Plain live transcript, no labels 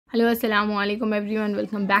Hello, assalamu alaikum everyone.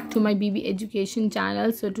 Welcome back to my BB education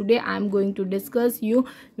channel. So today I am going to discuss you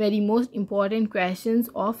very most important questions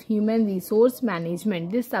of human resource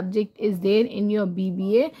management. This subject is there in your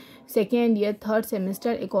BBA second year third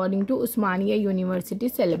semester according to Osmania University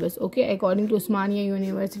syllabus. Okay, according to Osmania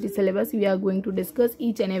University syllabus, we are going to discuss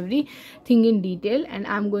each and every thing in detail, and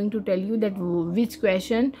I am going to tell you that which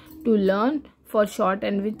question to learn for short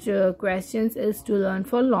and which questions is to learn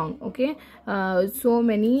for long. Okay, so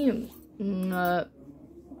many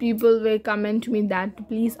people will comment me that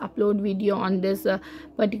please upload video on this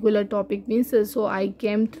particular topic means, so I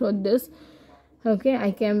came through this. Okay,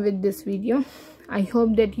 I came with this video. I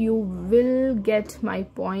hope that you will get my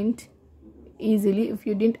point easily. If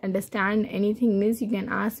you didn't understand anything means, you can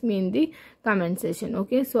ask me in the comment section.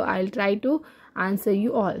 Okay, so I'll try to answer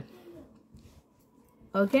you all.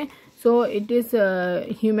 Okay, so it is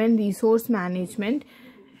human resource management,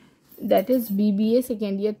 that is BBA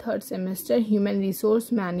second year third semester human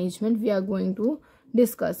resource management we are going to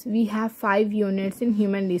discuss. We have 5 units in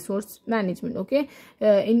human resource management. Okay,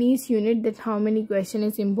 in each unit that how many question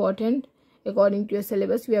is important according to your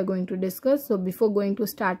syllabus we are going to discuss. So before going to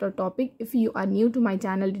start our topic, if you are new to my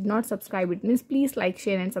channel, did not subscribe it means, please like,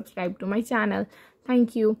 share and subscribe to my channel.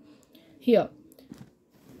 Thank you. Here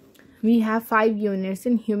we have 5 units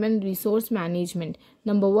in human resource management.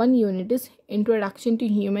 Number 1 unit is introduction to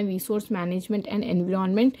human resource management and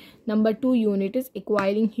environment. Number 2 unit is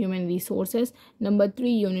acquiring human resources. Number 3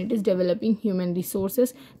 unit is developing human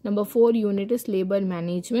resources. Number 4 unit is labor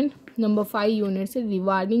management. Number 5 units is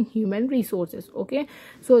rewarding human resources. Okay,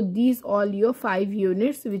 so these all your 5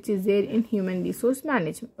 units which is there in human resource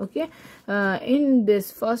management. Okay, in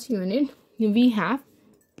this first unit we have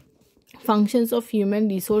functions of human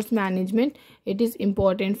resource management. It is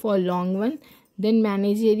important for long one. Then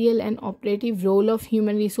managerial and operative role of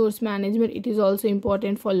human resource management, it is also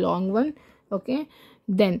important for long one. Okay,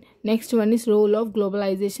 then next one is role of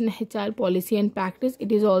globalization, HR policy and practice,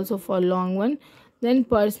 it is also for long one. Then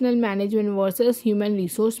personal management versus human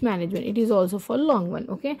resource management, it is also for long one.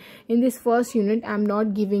 Okay, in this first unit I am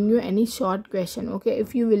not giving you any short question. Okay,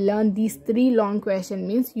 if you will learn these 3 long question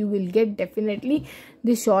means, you will get definitely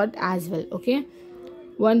the short as well. Okay,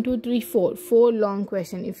 1 2 3 4 long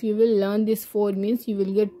question. If you will learn this 4 means, you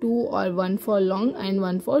will get 2 or 1 for long and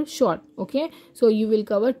 1 for short. Okay, so you will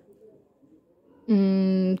cover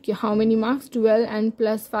how many marks? 12 and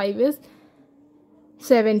plus 5 is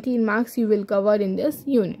 17 marks you will cover in this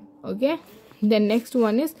unit. Okay, then next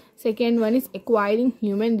one is second one is acquiring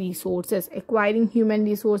human resources. Acquiring human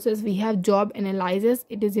resources, we have job analysis,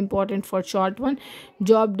 it is important for short one.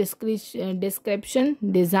 Job description,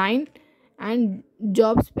 design and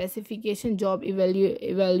job specification, job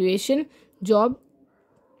evaluation, job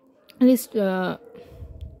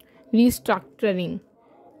restructuring.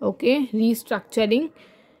 Okay, restructuring,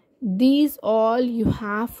 these all you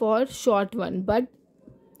have for short one. But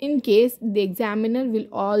in case the examiner will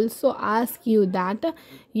also ask you that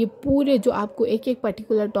ये पूरे जो आपको एक एक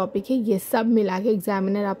particular topic है ये सब मिला के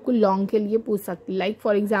एग्जामिनर आपको लॉन्ग के लिए पूछ सकती है. Like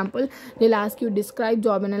for example they'll ask you describe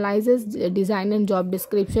job analysis, design and job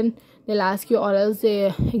description. They'll ask you, or else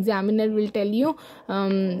the examiner will tell you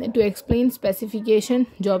to explain specification,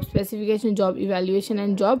 job evaluation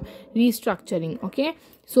and job restructuring. Okay,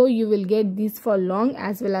 so you will get these for long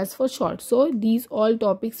as well as for short. So these all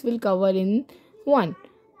topics will cover in one.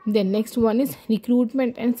 Then next one is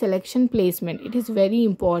recruitment and selection placement, it is very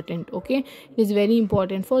important. Okay, it is very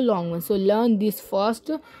important for long one. So learn this first,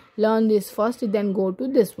 then go to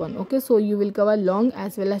this one. Okay, so you will cover long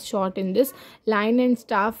as well as short in this. Line and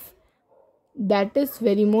staff, that is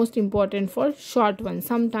very most important for short one.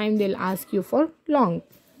 Sometime they'll ask you for long.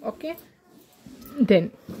 Okay, then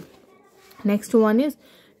next one is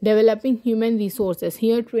developing human resources.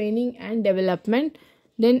 Here training and development,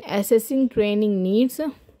 then assessing training needs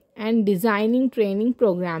and designing training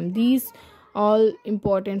program, these all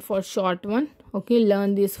important for short one. Okay,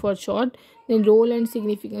 learn this for short. Then role and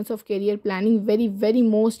significance of career planning, very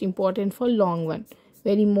most important for long one,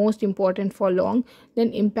 very most important for long.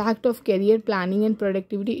 Then impact of career planning and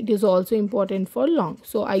productivity, it is also important for long.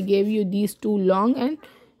 So I gave you these 2 long and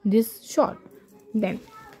this short. Then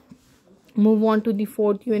move on to the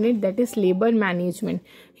 4th unit, that is labor management.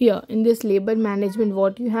 Here in this labor management,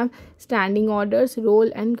 what you have? Standing orders, role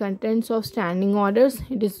and contents of standing orders,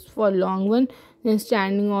 it is for long one. Then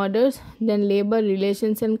standing orders, then labor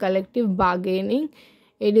relations and collective bargaining,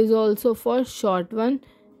 it is also for short one.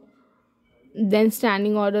 Then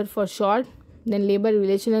standing order for short, then labor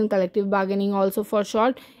relation and collective bargaining also for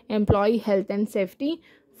short. Employee health and safety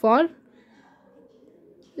for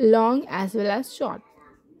long as well as short.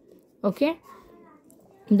 Okay,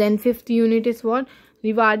 Then fifth unit is what?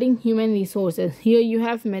 Rewarding human resources. Here you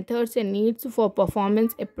have methods and needs for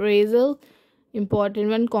performance appraisal, important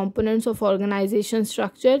one. Components of organization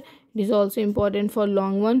structure, it is also important for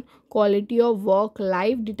long one. Quality of work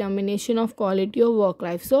life, determination of quality of work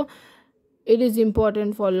life, so it is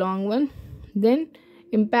important for long one. Then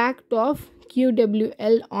impact of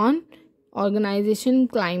QWL on organization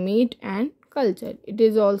climate and culture, it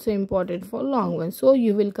is also important for long one. So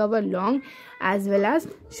you will cover long as well as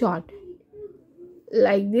short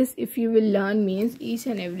like this. If you will learn means each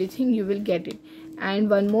and everything you will get it. And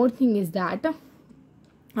one more thing is that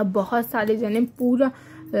अब बहुत सारे जने पूरा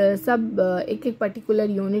सब एक एक particular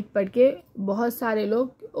unit पढ़ के बहुत सारे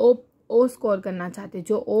लोग ओ स्कोर करना चाहते हैं,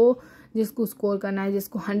 जो ओ जिसको स्कोर करना है,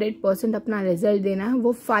 जिसको 100% अपना रिजल्ट देना है,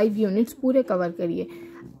 वो 5 यूनिट्स पूरे कवर करिए।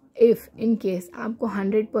 इफ़ इन केस आपको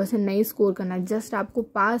 100% नहीं स्कोर करना, जस्ट आपको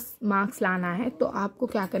पास मार्क्स लाना है, तो आपको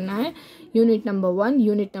क्या करना है, unit number 1,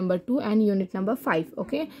 unit number 2 and unit number 5।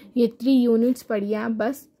 Okay, ये 3 यूनिट्स पढ़िए आप,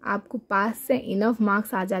 बस आपको पास से इनफ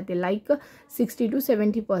मार्क्स आ जाते, like 60 to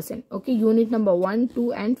 70%। Okay, unit number 1,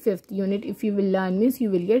 2 and 5th unit if you will learn means you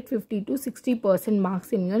will get 50 to 60%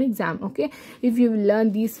 marks in your exam. Okay, if you will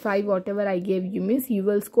learn these 5 what ever I gave you means you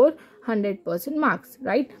will score 100% marks,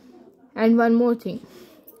 right? And one more thing,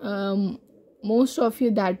 most of you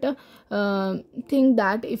that think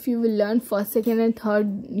that if you will learn first, second and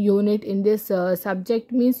third unit in this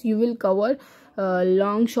subject means you will cover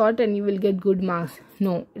long, short and you will get good marks.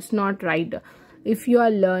 No, it's not right. If you are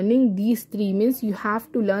learning these 3 means you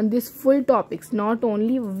have to learn these full topics, not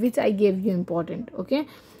only which I gave you important. Okay,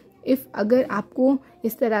 if अगर आपको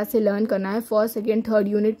इस तरह से learn करना है, first second third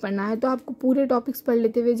unit पढ़ना है, तो आपको पूरे टॉपिक्स पढ़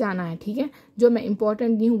लेते हुए जाना है, ठीक है। जो मैं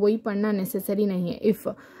इंपॉर्टेंट दी हूँ वही पढ़ना नेसेसरी नहीं है। इफ़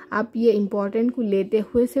आप ये इंपॉर्टेंट को लेते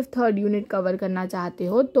हुए सिर्फ थर्ड यूनिट कवर करना चाहते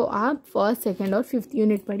हो, तो आप फर्स्ट सेकेंड और 5th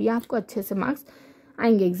यूनिट पढ़िए, आपको अच्छे से मार्क्स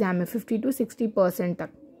आएंगे एग्जाम में 50 to 60% तक,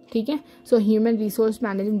 ठीक है। सो ह्यूमन रिसोर्स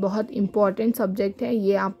मैनेजमेंट बहुत इंपॉर्टेंट सब्जेक्ट है,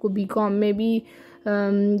 ये आपको BCom में भी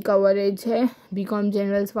कवरेज है, BCom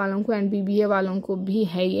जनरल्स वालों को एंड BBA वालों को भी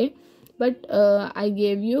है ये, but I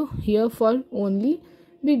gave you here for only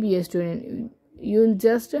BBA student. You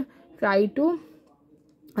just try to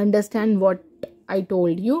understand what I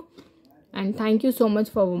told you, and thank you so much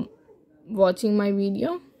for watching my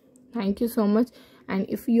video. Thank you so much. And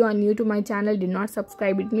if you are new to my channel, did not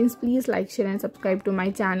subscribe, it means please like, share and subscribe to my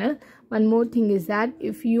channel. One more thing is that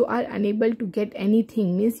if you are unable to get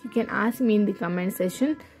anything means you can ask me in the comment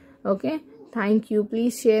section. Okay, thank you.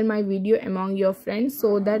 Please share my video among your friends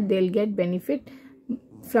so that they'll get benefit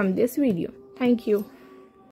from this video. Thank you.